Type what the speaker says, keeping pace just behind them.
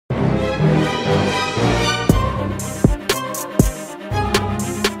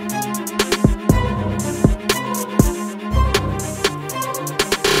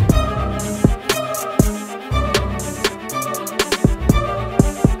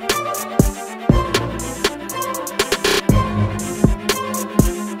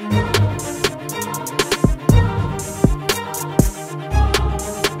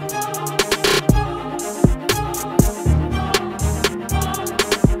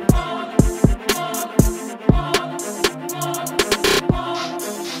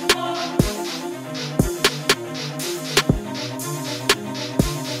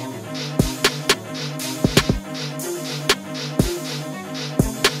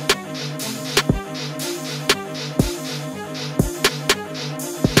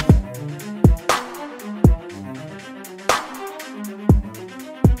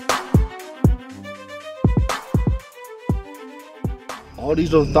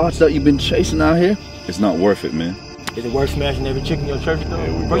these little thoughts that you've been chasing out here? It's not worth it, man. Is it worth smashing every chick in your church though?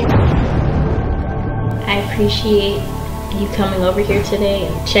 I appreciate you coming over here today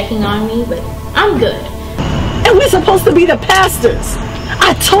and checking on me, but I'm good. And we're supposed to be the pastors.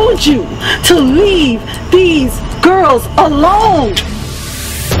 I told you to leave these girls alone.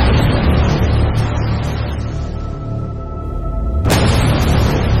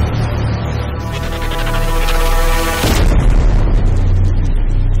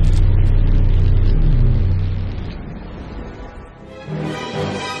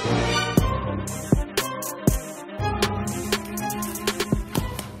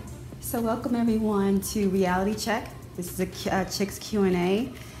 So welcome everyone to Reality Check. This is a Chics Q&A.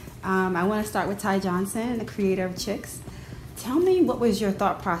 I want to start with Ty Johnson, the creator of Chics. Tell me, what was your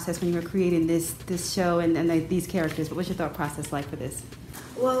thought process when you were creating this show and these characters? What was your thought process like for this?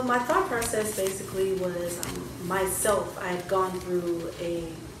 Well, my thought process basically was myself. I had gone through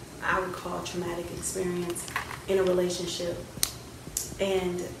I would call traumatic experience in a relationship.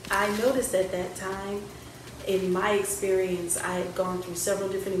 And I noticed at that time, in my experience, I had gone through several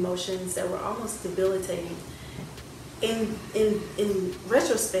different emotions that were almost debilitating. In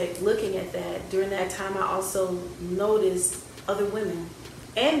retrospect, looking at that, during that time I also noticed other women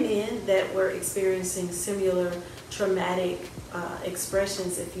and men that were experiencing similar traumatic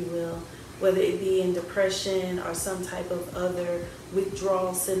expressions, if you will, whether it be in depression or some type of other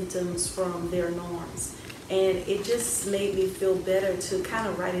withdrawal symptoms from their norms. And it just made me feel better to kind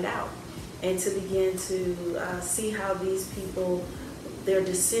of write it out and to begin to see how these people, their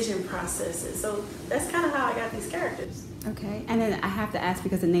decision processes. So that's kind of how I got these characters. Okay, and then I have to ask,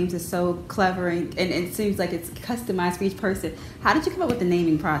 because the names are so clever and it seems like it's customized for each person. How did you come up with the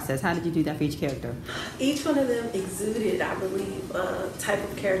naming process? How did you do that for each character? Each one of them exuded, I believe, a type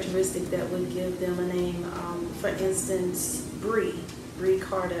of characteristic that would give them a name. For instance, Bree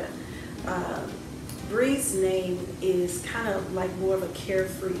Carter. Bree's name is kind of like more of a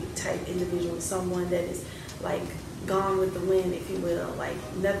carefree type individual, someone that is like gone with the wind, if you will, like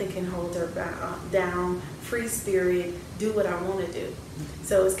nothing can hold her down, free spirit, do what I want to do.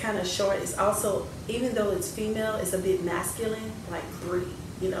 So it's kind of short. It's also, even though it's female, it's a bit masculine, like Bree,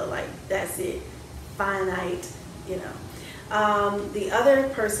 you know, like that's it, finite, you know. The other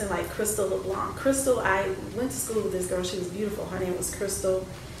person, like Crystal LeBlanc. Crystal, I went to school with this girl, she was beautiful, her name was Crystal.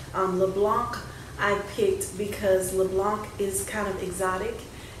 LeBlanc I picked because LeBlanc is kind of exotic,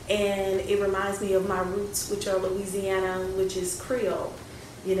 and it reminds me of my roots, which are Louisiana, which is Creole,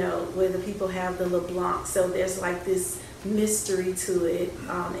 you know, where the people have the LeBlanc. So there's like this mystery to it,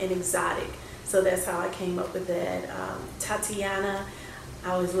 and exotic. So that's how I came up with that. Tatiana,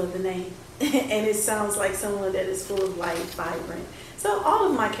 I always love the name. And it sounds like someone that is full of life, vibrant. So all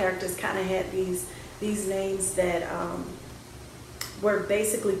of my characters kind of had these names that were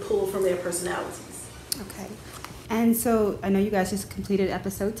basically pulled from their personalities. Okay. And so I know you guys just completed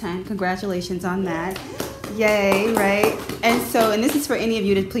episode 10. Congratulations on that. Yay, right? And so, and this is for any of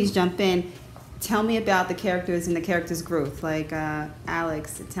you to please jump in. Tell me about the characters and the characters' growth. Like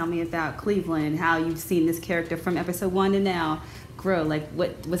Alex, tell me about Cleveland and how you've seen this character from episode 1 to now grow. Like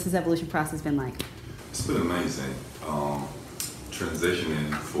what's his evolution process been like? It's been amazing.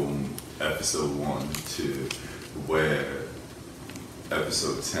 Transitioning from episode 1 to where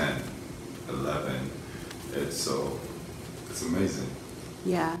episode 10, 11, it's amazing.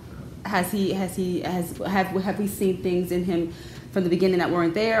 Yeah. Have we seen things in him from the beginning that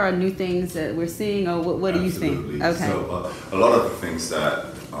weren't there, or new things that we're seeing, or what do you think? Okay. So a lot of the things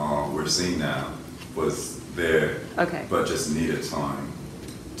that we're seeing now was there, okay, but just needed time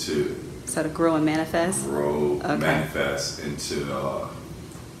to sort of grow and manifest. Manifest into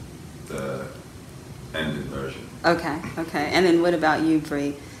the ending version. Okay. And then what about you,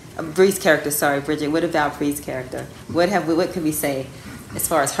 Bree? Bree's character, sorry, Bridget. What about Bree's character? What could we say as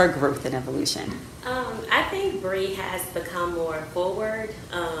far as her growth and evolution? I think Bree has become more forward,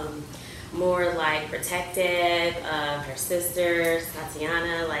 more like protective of her sisters,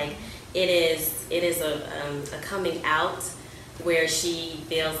 Tatiana. Like it is a coming out where she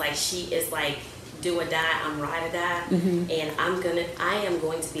feels like she is like do or die, I'm ride or die, and I am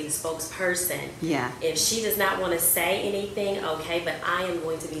going to be the spokesperson. Yeah. If she does not want to say anything, okay, but I am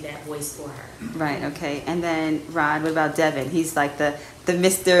going to be that voice for her. Right. Okay. And then Rod, what about Devin? He's like the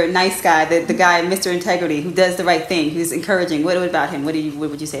Mr. Nice Guy, the guy, Mr. Integrity, who does the right thing, who's encouraging. What about him? What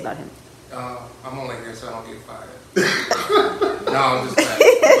would you say about him? I'm only here so I don't get fired. No, I'm just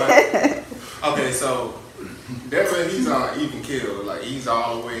playing. But, okay, so Devin, he's on even keel. Like he's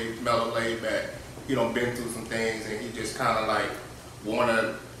all the way mellow, laid back. He done been through some things, and he just kind of like want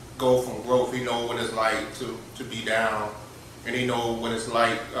to go from growth. He know what it's like to be down and he knows what it's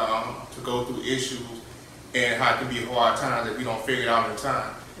like to go through issues and how it can be hard times if you don't figure it out in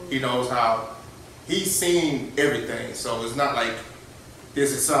time. He knows how he's seen everything, so it's not like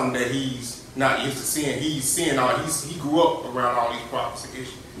this is something that he's not used to seeing. He's seeing he grew up around all these problems and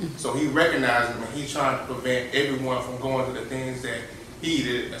issues. So he recognizes them, and he's trying to prevent everyone from going through the things that he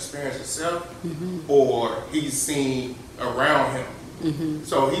either experienced himself or he's seen around him.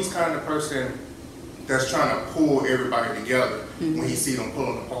 So he's kind of the person that's trying to pull everybody together when he sees them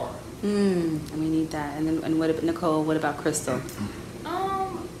pulling apart. And we need that. And what about Nicole? What about Crystal?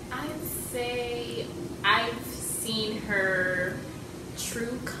 I'd say I've seen her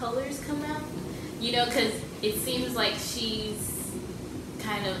true colors come out. You know, because it seems like she's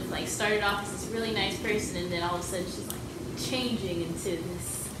kind of like started off as this really nice person, and then all of a sudden she's like changing into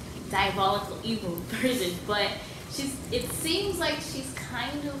this diabolical evil person. But it seems like she's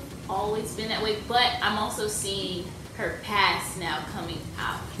kind of always been that way. But I'm also seeing her past now coming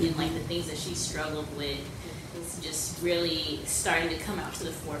out, and like the things that she struggled with is just really starting to come out to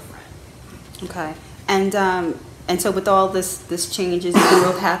the forefront. Okay, and so with all this changes in the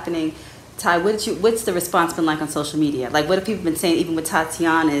world happening, Ty, what's the response been like on social media? Like, what have people been saying, even with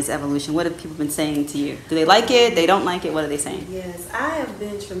Tatiana's evolution? What have people been saying to you? Do they like it? They don't like it? What are they saying? Yes, I have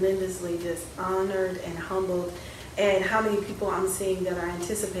been tremendously just honored and humbled at how many people I'm seeing that are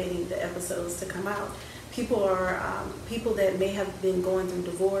anticipating the episodes to come out. People are people that may have been going through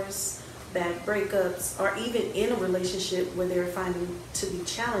divorce, bad breakups, or even in a relationship where they're finding to be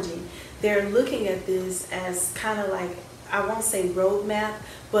challenging. They're looking at this as kind of like, I won't say roadmap,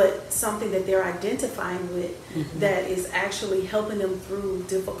 but something that they're identifying with that is actually helping them through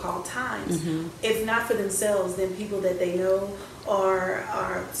difficult times. If not for themselves, then people that they know or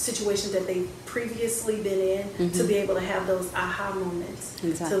situations that they've previously been in, to be able to have those aha moments,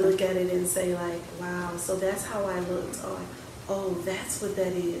 to look at it and say like, wow, so that's how I looked, or oh, that's what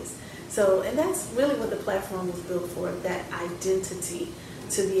that is. So, and that's really what the platform was built for, that identity,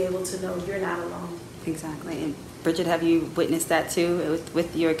 to be able to know you're not alone. Exactly. And Bridget, have you witnessed that too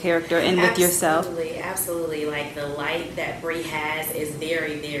with your character and with yourself? Absolutely. Like the light that Bree has is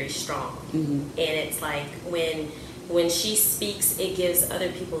very, very strong. And it's like when she speaks, it gives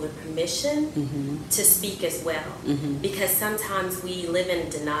other people the permission to speak as well. Because sometimes we live in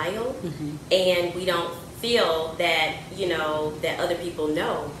denial and we don't feel that, you know, that other people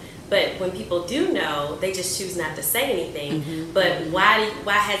know. But when people do know, they just choose not to say anything. But why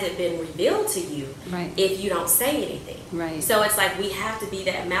has it been revealed to you if you don't say anything? So it's like we have to be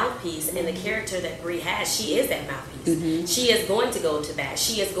that mouthpiece, and the character that Bree has, she is that mouthpiece. She is going to go to bat.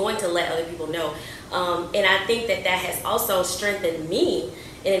 She is going to let other people know. And I think that has also strengthened me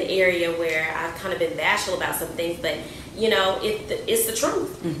in an area where I've kind of been bashful about some things, but you know, it's the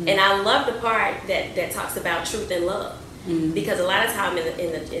truth. And I love the part that talks about truth and love. Because a lot of time,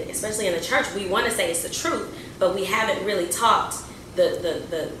 especially in the church, we want to say it's the truth, but we haven't really talked the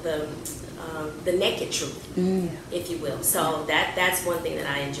naked truth, if you will. So that's one thing that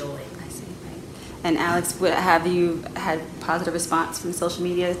I enjoy. I see, right. And Alex, have you had positive response from social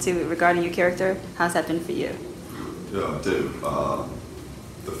media regarding your character? How's that been for you? Yeah, I do.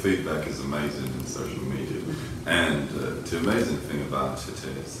 The feedback is amazing in social media, and the amazing thing about it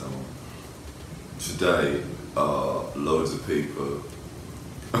is today. Loads of people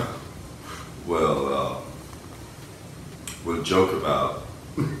will joke about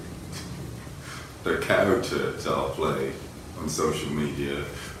the character that I play on social media,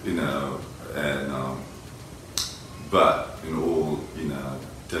 you know, and but in all, you know,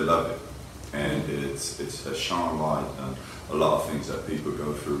 they love it, and it's a shine light on a lot of things that people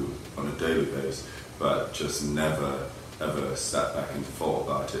go through on a daily basis, but just never ever sat back and thought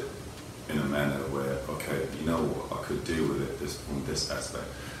about it in a manner where, okay, you know what, I could deal with it from this aspect,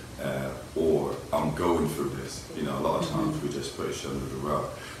 or I'm going through this. You know, a lot of times we just put it under the rug.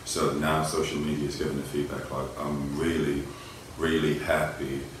 So now social media is giving the feedback like, I'm really, really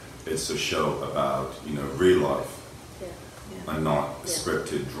happy it's a show about, you know, real life, and not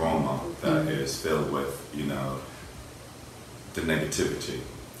scripted drama that is filled with, you know, the negativity.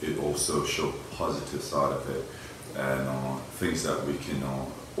 It also shows positive side of it, and things that we can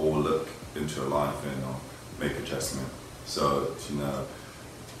all look into life and make adjustment. So, you know,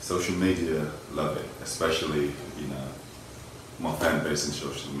 social media, love it, especially, you know, my fan base in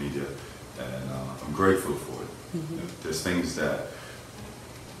social media, and I'm grateful for it. You know, there's things that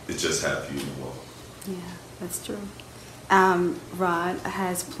it just have you in the world. Yeah, that's true. Rod,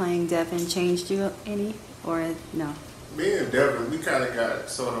 has playing Devin changed you any, or no? Me and Devin, we kind of got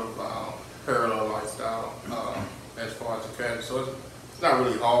sort of parallel lifestyle as far as the character. So it's not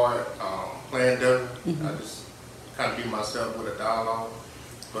really hard playing Devin. I just kind of be myself with a dialogue.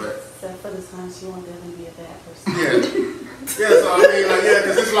 But except for the time she won't definitely be a bad person. Yeah, so I mean, like, yeah,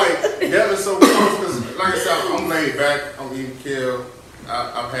 because it's like Devin's so close. Because like I said, I'm laid back. I'm even killed.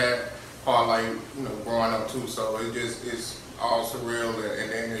 I've had hard life, you know, growing up too. So it just it's all surreal,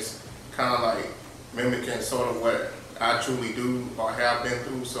 and then it's kind of like mimicking sort of what I truly do or have been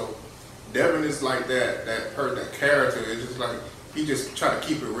through. So Devin is like that character. It's just like he just try to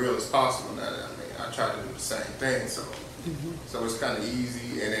keep it real as possible. Now, I mean, I try to do the same thing. So. So it's kind of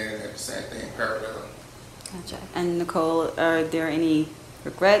easy, and then at the same thing, parallel. Gotcha. And Nicole, are there any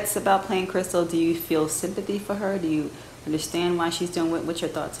regrets about playing Crystal? Do you feel sympathy for her? Do you understand why she's doing it? What's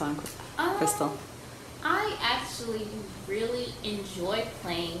your thoughts on Crystal? I actually really enjoy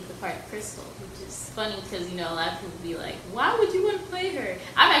playing the part of Crystal, which is funny because, you know, a lot of people be like, why would you want to play her?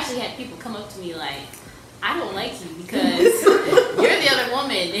 I've actually had people come up to me like, I don't like you because you're the other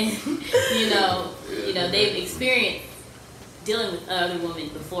woman, and you know they've experienced dealing with other women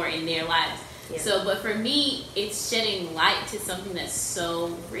before in their lives. Yeah. So, but for me, it's shedding light to something that's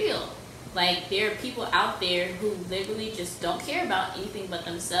so real. Like, there are people out there who literally just don't care about anything but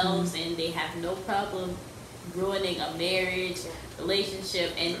themselves, and they have no problem ruining a marriage,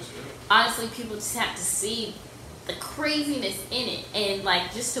 relationship, and honestly, people just have to see the craziness in it, and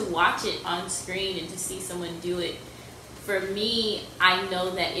like just to watch it on screen and to see someone do it. For me, I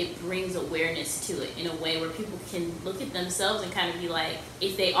know that it brings awareness to it in a way where people can look at themselves and kind of be like,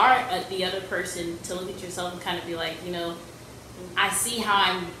 if they are the other person, to look at yourself and kind of be like, you know, I see how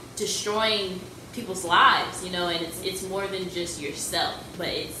I'm destroying people's lives, you know, and it's more than just yourself, but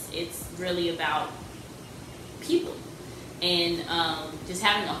it's really about people and just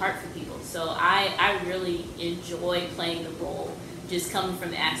having a heart for people. So I really enjoy playing the role, just coming from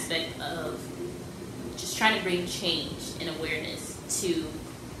the aspect of just trying to bring change and awareness to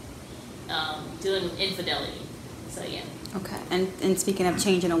dealing with infidelity. So yeah. Okay, and speaking of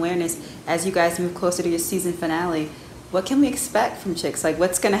change and awareness, as you guys move closer to your season finale, what can we expect from Chicks? Like,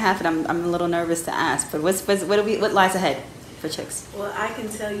 what's going to happen? I'm a little nervous to ask, but what lies ahead for Chicks? Well, I can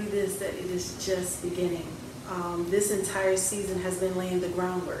tell you this, that it is just beginning. This entire season has been laying the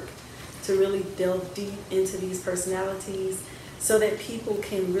groundwork to really delve deep into these personalities so that people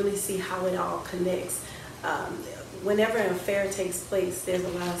can really see how it all connects. Whenever an affair takes place, there's a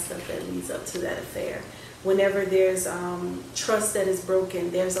lot of stuff that leads up to that affair. Whenever there's trust that is broken,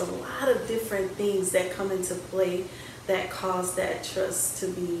 there's a lot of different things that come into play that cause that trust to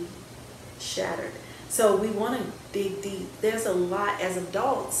be shattered. So we want to dig deep. There's a lot as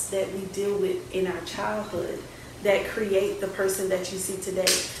adults that we deal with in our childhood that create the person that you see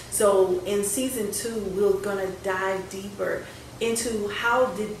today. So in season 2, we're going to dive deeper into how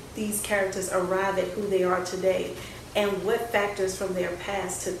did these characters arrive at who they are today and what factors from their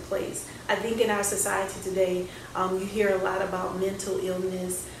past took place. I think in our society today, you hear a lot about mental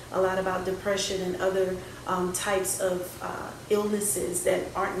illness, a lot about depression and other types of illnesses that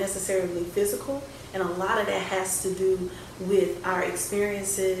aren't necessarily physical, and a lot of that has to do with our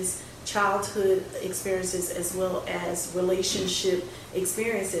experiences, childhood experiences, as well as relationship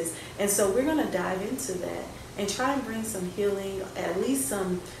experiences. And so we're going to dive into that and try and bring some healing, at least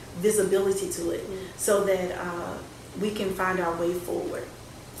some visibility to it, so that we can find our way forward.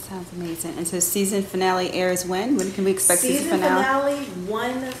 Sounds amazing. And so season finale airs when? When can we expect season finale?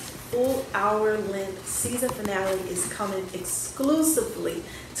 1 full hour length season finale is coming exclusively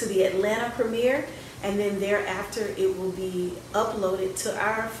to the Atlanta premiere, and then thereafter it will be uploaded to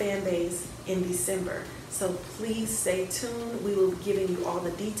our fan base in December. So please stay tuned. We will be giving you all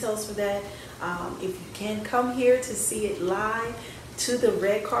the details for that. If you can come here to see it live to the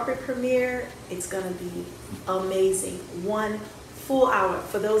red carpet premiere, it's going to be amazing. 1 full hour.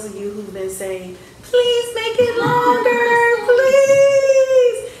 For those of you who've been saying, please make it longer,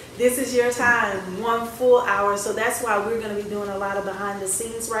 please. This is your time, 1 full hour. So that's why we're going to be doing a lot of behind the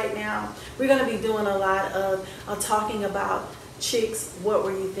scenes right now. We're going to be doing a lot of talking about Chicks, what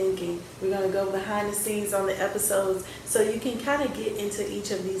were you thinking? We're going to go behind the scenes on the episodes so you can kind of get into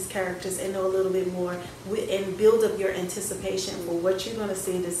each of these characters and know a little bit more and build up your anticipation for what you're going to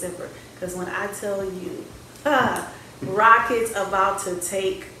see in December. Because when I tell you, rockets about to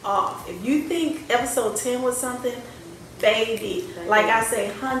take off. If you think episode 10 was something, baby, like I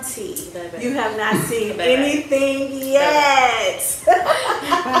say, hunty, you have not seen anything yet.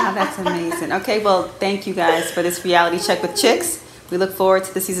 Wow, that's amazing. Okay, well, thank you guys for this reality check with Chicks. We look forward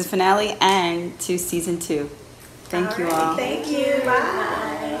to the season finale and to season 2. Thank you all. Thank you. Bye.